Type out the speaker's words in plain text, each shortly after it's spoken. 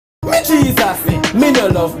Me Jesus, me no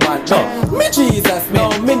love man. No. Me Jesus,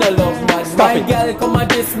 no, me no love man. Stop my girl come and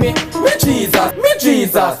diss me. Me Jesus, me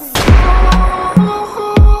Jesus.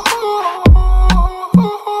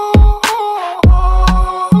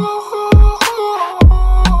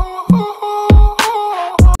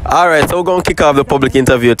 Alright, so we're gonna kick off the public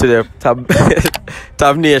interview today.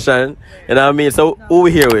 Tab Nation. You know what I mean? So who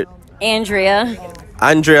we here with? Andrea.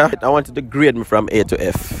 Andrea, I wanted to grade me from A to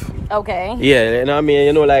F. Okay. Yeah, you know what I mean?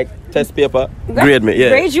 You know, like test paper. Grade me, yeah.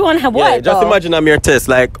 Grade you on what? Yeah, just imagine I'm your test.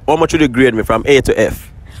 Like, how much would you grade me from A to F?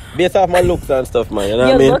 Based off my looks and stuff, man. You know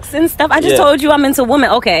what I mean? Your looks and stuff? I just told you I'm into women.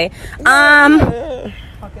 Okay. You know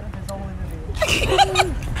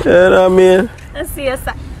what I mean? Let's see a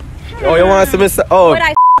side. Oh, you want to see me? Oh. Would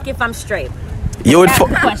I if I'm straight? You would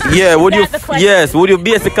yeah, would you? Yes, would you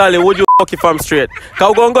basically, would you if I'm straight?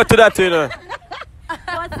 Cause we're gonna go to that too, you know.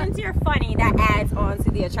 Well, since you're funny, that adds on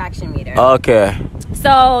to the attraction meter. Okay.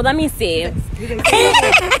 So let me see. All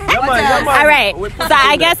right. So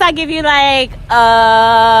I guess I'll give you like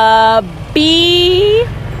a B.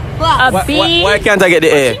 A B. Why can't I get the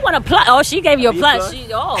A? She want a plus. Oh, she gave you a plus. She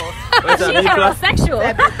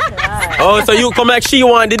heterosexual. Oh, so you come like she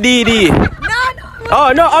want the DD.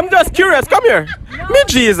 Oh no, I'm just curious. Come here. No. Me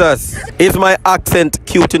Jesus. Is my accent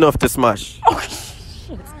cute enough to smash? Oh shit.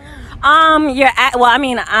 Well, I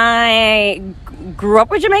mean, I grew up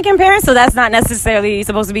with Jamaican parents, so that's not necessarily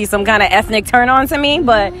supposed to be some kind of ethnic turn on to me.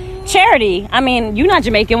 But Charity, I mean, you're not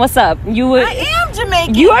Jamaican. What's up? I am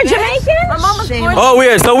Jamaican. You are Jamaican? My mama's born. Oh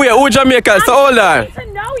weird. So weird. Who Jamaican? So hold on. I need to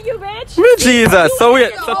know you, bitch. Me Jesus. So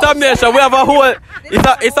weird. So Tab Nation, we have a whole.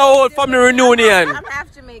 It's a whole family reunion. I'm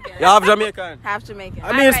half Jamaican. You half Jamaican? Half Jamaican.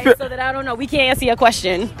 I mean, right, so that I don't know. We can't answer your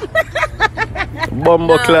question.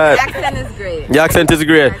 Bumbo clad. The accent is great. The accent is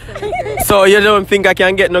great. So you don't think I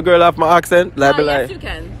can get no girl off my accent? Like, Yes, you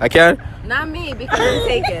can. I can? Not me, because I'm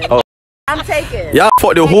taken. Oh. I'm taken. Yeah,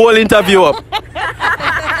 fuck the whole interview up.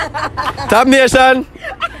 Tab Nation,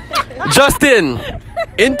 Justin,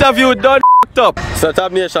 interview done up. So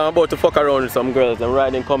Tab Nation, I'm about to fuck around with some girls and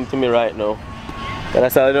riding come to me right now. Can I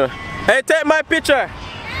say no? Hey, take my picture.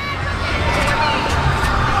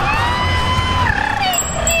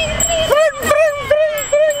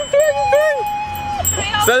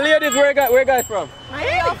 So ladies, where guys from?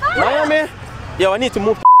 Miami? Yo, I need to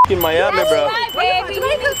move to Miami, bro.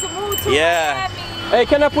 Yeah. Hey,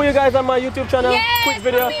 can I put you guys on my YouTube channel? Yes, quick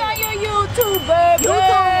video. Put me on your YouTube, baby.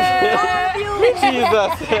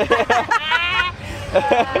 Jesus.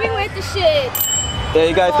 We with the shit. Yeah,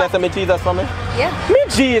 you guys can say me Jesus for me? Yeah. Me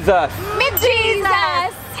Jesus. Me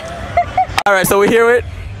Jesus. Alright, so we're here with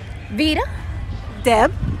Vita.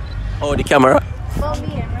 Deb. oh, the camera. For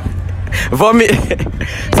me. For me.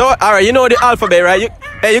 So, alright, you know the alphabet, right?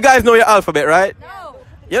 Hey, you guys know your alphabet, right? No.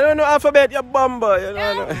 You don't know alphabet, you're bumble. You don't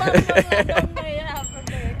know.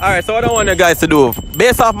 Alright, so what I want you guys to do,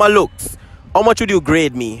 based off my looks, how much would you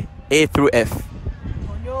grade me, A through F? Oh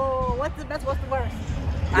no, what's the best, what's the worst?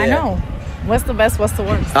 Yeah. I know. What's the best, what's the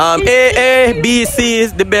worst? A, B, C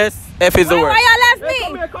is the best, F is the worst. Why y'all left me?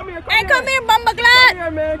 Come here, Come here, Bumba Glad. Come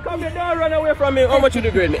here, man. Come here, don't run away from me. How much would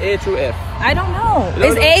you grade me, A through F? I don't know. You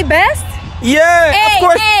don't Is know? A best? Yeah, of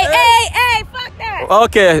course. A, fuck that.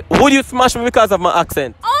 Okay, would you smash me because of my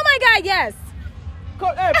accent? Oh my God, yes.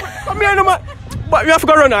 Come here, no man. But we have to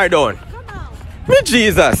go run her down. Come on. Me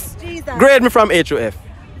Jesus. Jesus. Grade me from A to F.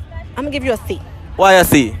 I'm gonna give you a C. Why a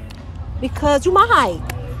C? Because you my height.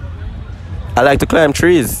 I like to climb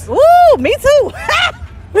trees. Woo, me too.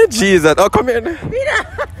 Me Jesus. Oh, come here.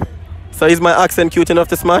 So is my accent cute enough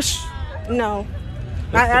to smash? No.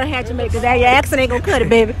 I had to make it. Your accent ain't gonna cut it,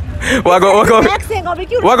 baby. What Accent gonna be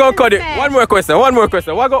cute. What gonna cut it? One more question. What gonna cut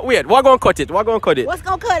it? What gonna cut it? What's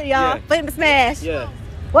gonna cut it, y'all? Yeah. Famous smash. Yeah.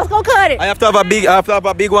 What's gonna cut it? I have to have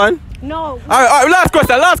a big one. No. All right,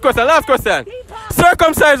 last question.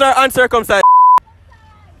 Circumcised or uncircumcised?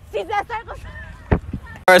 She's that circle. All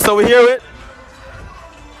right, so we're here with.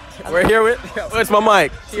 Where's my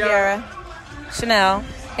mic? Tiara, Chanel,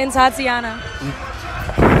 and Tatiana.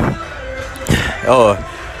 Oh,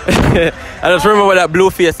 I just remember that blue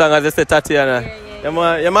face song as I said Tatiana.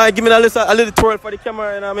 Yeah. You might give me a little twirl for the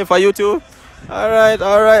camera, you know what I mean, for YouTube.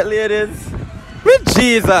 All right, ladies. Me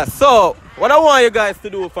Jesus. So, what I want you guys to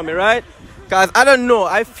do for me, right? Because I don't know,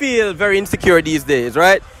 I feel very insecure these days,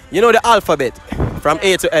 right? You know the alphabet from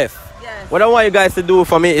A to F. Yes. What I want you guys to do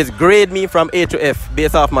for me is grade me from A to F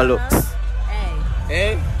based off my looks.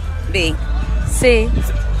 A. B. C.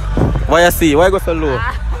 Why a C? Why go so low?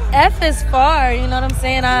 F is far, you know what I'm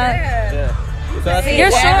saying? Yeah.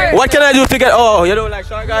 You're short. What can I do to get? Oh, you don't like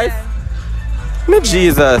short guys? Yeah. Me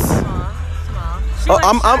Jesus. Small.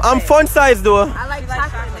 Oh, I'm fun size though. I like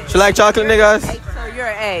chocolate. She like chocolate niggas? So you're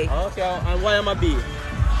an A. Okay, and why am I B?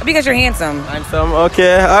 Because you're handsome. Handsome,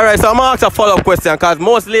 okay. Alright, so I'm gonna ask a follow-up question because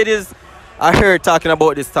most ladies are here talking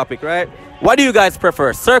about this topic, right? What do you guys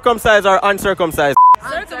prefer? Circumcised or uncircumcised?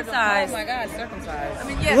 Circumcised. Oh my God, circumcised. I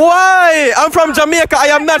mean, yes. Why? I'm from Jamaica. I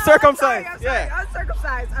am not circumcised. I'm sorry.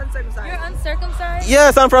 Uncircumcised. You're uncircumcised?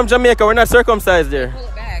 Yes, I'm from Jamaica. We're not circumcised there. Pull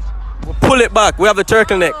it back. We'll pull it back. We have the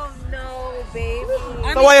turtleneck. Oh no, baby.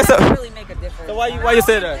 So why you say? Really make a difference. So why you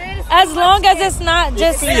say that? As long as it's not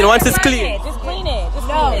just Clean. Once it's clean. Just clean it. Just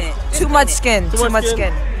clean it. Too much skin. Too much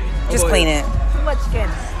skin. Just clean it. Too much skin.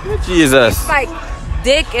 Jesus. It's like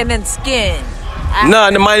dick and then skin. No,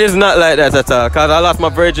 mine is not like that at all. Cause I lost my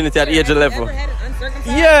virginity at age 11. Never had an uncircumcised?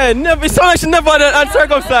 Yeah, never. It's so like she never had an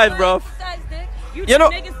uncircumcised, bro. You know?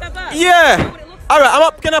 Making stuff up. Yeah. All right, I'm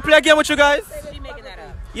up. Can I play a game with you guys? She making that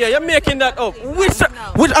up. Yeah, you're making that up.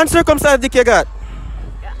 Which uncircumcised dick you got?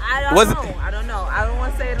 I don't Was it- know. I don't know. I don't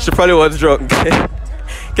want to say it. She probably was drunk.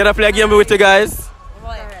 Can I play a game with you guys?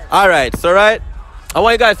 All right, so right. I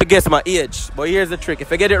want you guys to guess my age, but here's the trick.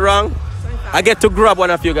 If I get it wrong, I get to grab one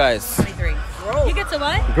of you guys. 23. You get to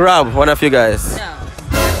what? Grab one of you guys. No,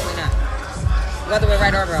 absolutely not. Whether we're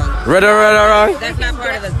right or wrong. Right or wrong? That's not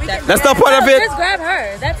part of the. That's not part of it. Just grab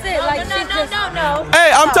her. That's it. Like, no.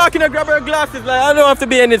 Hey, I'm talking to grab her glasses. Like, I don't have to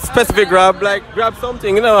be any specific grab. Like, grab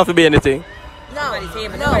something. You don't have to be anything. Nobody's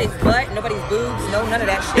hand, but nobody's butt, nobody's boobs, no, none of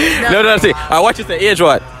that shit. No, that's it. All right, what you say? Age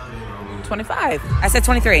what? 25. I said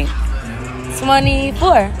 23.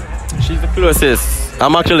 24. She's the closest.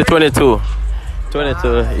 I'm actually 22. 22,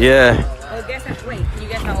 yeah. Oh, guess how, wait, can you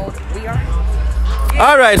guess how old we are?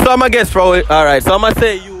 All right, so I'm going to guess probably. All right, so I'm going to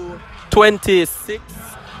say you 26,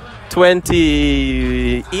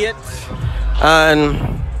 28,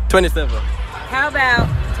 and 27. How about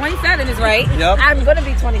 27 is right. Yep. I'm gonna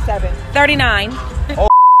be 27. 39. Oh,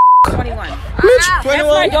 21. Mitch, That's 21.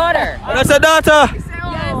 my daughter. Oh, that's a daughter. Yes,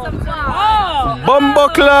 I'm fine. Oh.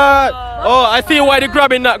 Bumbleclad. Oh, I see why the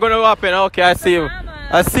grabbing not going to happen. Okay, I see.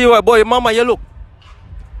 I see why. Boy, mama, you look.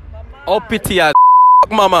 Oh, pity as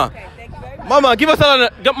mama. Mama, give us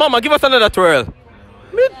another twirl.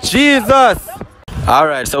 Jesus. All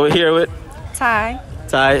right, so we're here with Ty.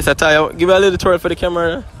 Ty. So Ty, give me a little twirl for the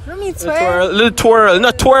camera. Let me Little twirl.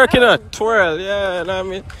 Not twerking, twirl. Yeah, you know what I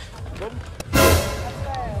mean?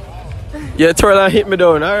 Yeah, twirl and hit me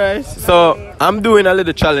down. All right. So I'm doing a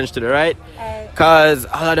little challenge today, right? Cause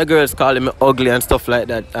a lot of girls calling me ugly and stuff like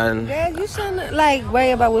that, and Yeah, you shouldn't like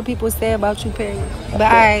worry about what people say about you, period. But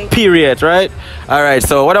I, period, right? All right.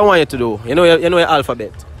 So what I want you to do, you know your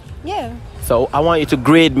alphabet. yeah. So I want you to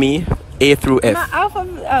grade me A through F. My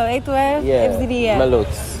alphabet, A through F, Yeah. A, B, C, D, E, My F.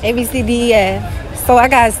 looks. A, B, C, D, E, F. So I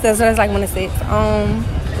got so that's like 1 to 6.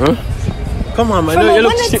 Huh? Come on, man. From You a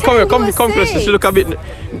look. 1 to Come here. 10 Come to a close. 6. She look a bit.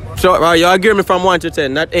 So you agree me from 1 to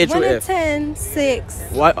 10, not A 1 through to F. 10, 6.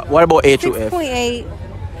 What about A through F?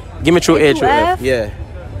 6.8. Give me through A through F. F? Yeah.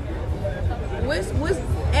 What's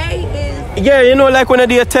A is Yeah, you know, like when I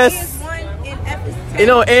do a test, 1 and F is 10. you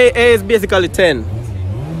know, A is basically 10.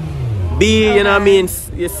 B, you know what I mean,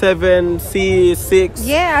 7, C, 6.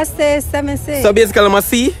 Yeah, I said 7, 6. So basically I'm a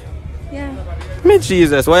C. Yeah. Me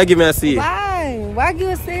Jesus, why you give me a C? Why? Why give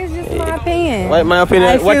a 6? Just my opinion. Why, my opinion,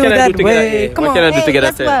 I what feel can I that do to get way. a A? Come What on, can I do to get a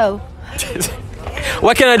let's 10? go.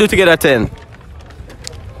 What can I do to get a 10?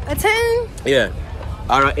 A 10? Yeah.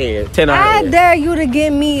 Or a A. 10 or I a A. dare you to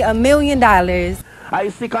give me $1 million. I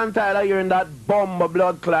sick and tired of hearing that bomb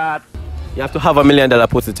blood clot. You have to have $1 million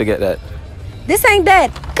pussy to get that. This ain't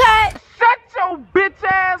that. Cut. Shut your bitch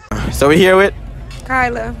ass. So we here with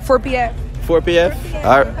Kyla, 4PF. 4PF?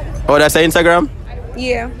 Alright. Oh, that's an Instagram?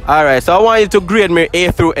 Yeah. Alright, so I want you to grade me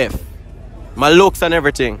A through F. My looks and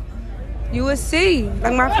everything. You will see,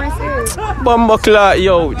 like my friend said. Bumbleclad,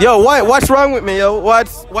 yo, what's wrong with me, yo? What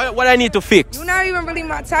I need to fix? You're not even really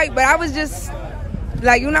my type, but I was just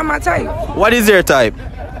like, you're not my type. What is your type?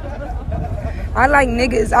 I like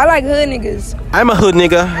niggas. I like hood niggas. I'm a hood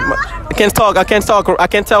nigga. I can't talk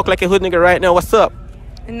like a hood nigga right now. What's up?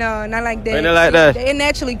 No, not like that. Ain't it like that? They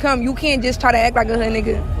naturally come. You can't just try to act like a hood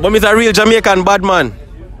nigga. But me's a real Jamaican bad man.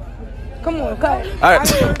 Come on, cut. Alright.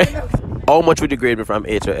 How much would you grade me from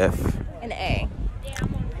A to F? An A.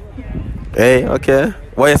 A, okay.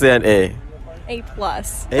 Why you say an A? A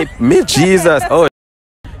plus. Hey, me Jesus. Oh,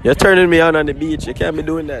 you're turning me on the beach. You can't be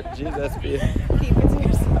doing that. Jesus, please. Keep it to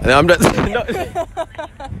yourself. And I'm just.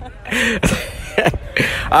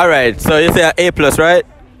 All right. So you say an A plus, right?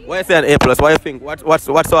 Why you say an A plus? Why you think? What's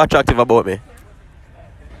so attractive about me?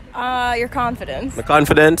 Your confidence. My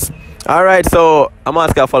confidence. All right. So I'm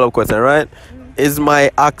asking a follow-up question, right? Is my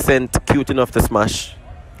accent cute enough to smash?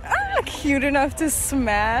 Cute enough to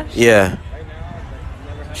smash. Yeah.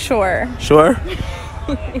 Sure. Sure?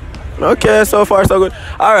 Okay, so far so good.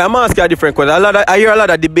 Alright, I'm asking a different question. I hear a lot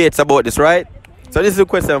of debates about this, right? So this is the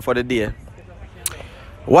question for the day.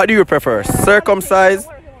 What do you prefer? Circumcised?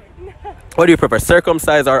 What do you prefer?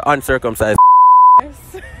 Circumcised or uncircumcised?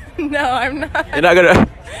 No, I'm not. You're not gonna.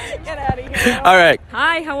 Get out of here. Alright.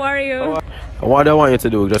 Hi, how are you? What I want you to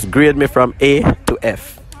do, just grade me from A to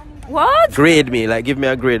F. What? Grade me, like give me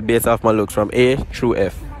a grade based off my looks from A through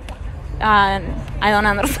F. I don't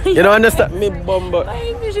understand. You don't understand me, bumbo. My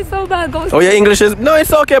English is so bad. Go Oh, your English is... No,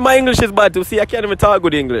 it's okay. My English is bad too. See, I can't even talk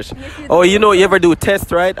good English. Oh, you know, you ever do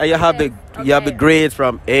tests, right? And you have you have the grades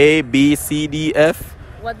from A, B, C, D, F.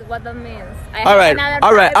 What that means?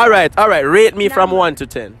 All right. Rate me from 1 to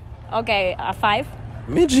 10. Okay, a 5.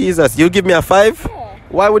 Me Jesus, you give me a 5? Yeah.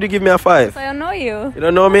 Why would you give me a 5? So I don't know you. You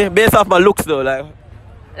don't know me? Based off my looks though, like...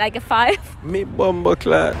 Like a 5? Me bumbo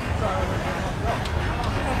clad.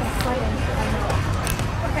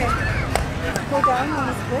 Go down on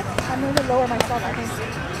the split. I'm going to lower myself, I think.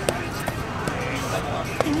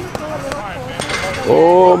 Can you go a little closer?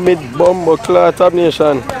 Oh, mid bumbo clad, Tab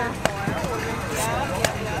Nation.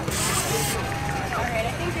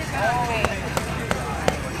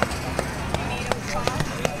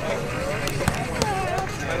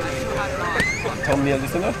 Thumbnail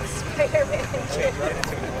this enough?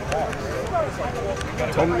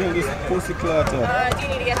 Thumbnail this pussy clatter. Do you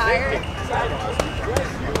need to get higher?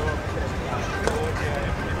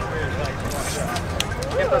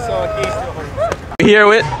 We here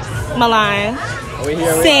with Milan. we here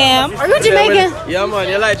with Sam. Are you Jamaican? Yeah man,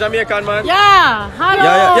 you like Jamaican man? Yeah.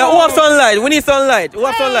 Hello. Yeah, who have sunlight? We need sunlight. Who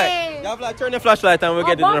have sunlight? You have like turn the flashlight and we'll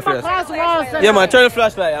get it in the face. Yeah man, turn the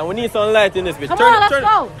flashlight and we need sunlight in this bitch. Come on, let's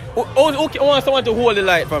go. Who wants someone to hold the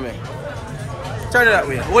light for me? Turn it that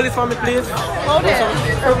way. Hold it for me, please. Hold it.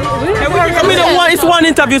 I mean, it's one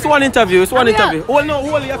interview. Hold it. You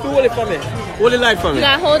have to hold it for me. Hold the light for me. You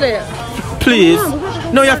gotta hold it. Please.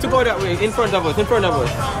 No, you have to go that way. In front of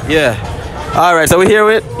us. Yeah. All right. So we're here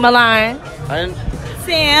with Milan. and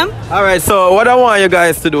Sam. all right. So what I want you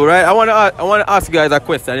guys to do, right? I want to ask you guys a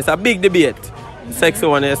question. It's a big debate. Sexy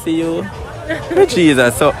one. I see you.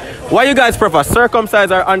 Jesus. So what you guys prefer,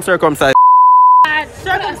 circumcised or uncircumcised?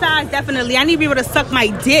 Circumcised, definitely. I need to be able to suck my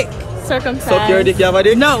dick. Circumcised. Suck your dick. You have a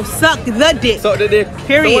dick? No, suck the dick. Suck the dick.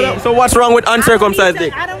 Period. So what's wrong with uncircumcised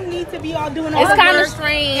dick? I don't need to be all doing all It's the kind of work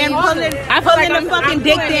strange. and pulling the fucking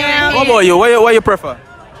dick down. What about you? What you prefer?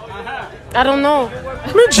 I don't know.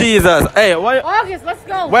 Me Jesus. Hey, August, let's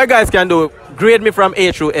go. what you guys can do? Grade me from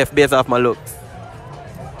A through F based off my looks.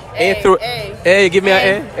 A through A. Give me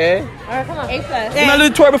an A. Alright, come on. A+. Can I do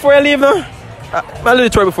the twerk before I leave now? I do the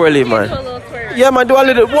twerk before I leave, man. Do a little twerk. Yeah, man. Do one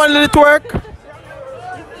little twerk.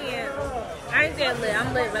 I ain't that lit.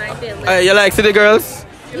 I'm lit, but I ain't that lit. Hey, you like city girls?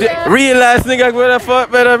 Yeah. Real ass nigga with a fuck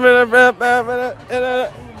better.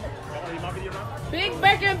 Big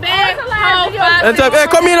Birkin bag. Oh, And hey,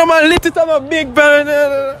 come here, man. Lift it up, a big bang.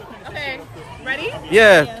 okay. Ready?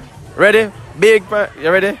 Yeah. Ready? Big bang.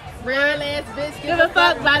 You ready? Real ass bitch. Give a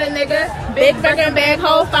fuck about a nigga. Big Birkin bag.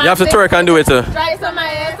 Whole 5. You have to twerk and do it too. Stripes on my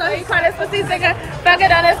ass, so he call this pussy sicker. Fuck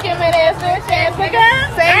it on his skin and ass, bitch ass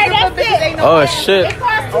nigga. Same group of bitches, ain't no Oh way. shit. It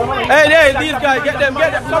costs too much. Hey, these guys, get them.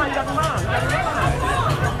 Come.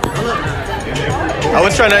 I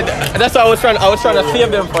was trying to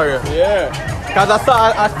save them for you. Yeah. Cause I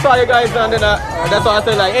saw you guys and then that's why I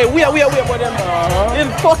said like, hey, we are for them.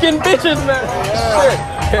 These fucking bitches, man. Shit.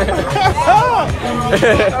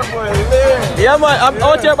 Yeah, man. I'm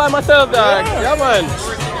out here by myself, dog. Yeah, man.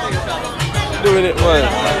 Doing it, man.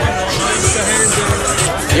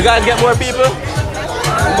 You guys get more people?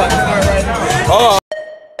 Oh.